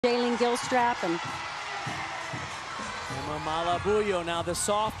Gilstrap and Emma Malabuyo, now the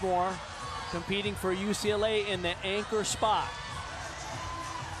sophomore, competing for UCLA in the anchor spot.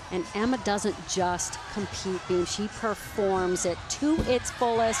 And Emma doesn't just compete, Beam. She performs it to its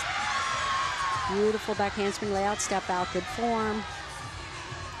fullest. Beautiful back handspring layout, step out, good form.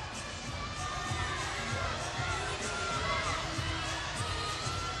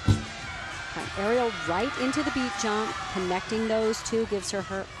 Aerial right into the beat jump, connecting those two, gives her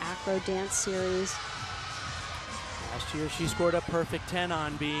her acro dance series. Last year she scored a perfect 10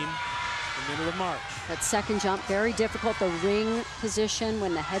 on beam in the middle of March. That second jump, very difficult. The ring position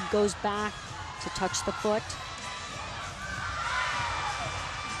when the head goes back to touch the foot.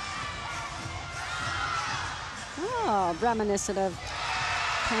 Oh, reminiscent of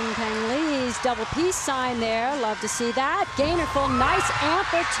Peng Lee's double peace sign there. Love to see that. Gainerful, nice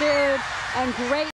amplitude and great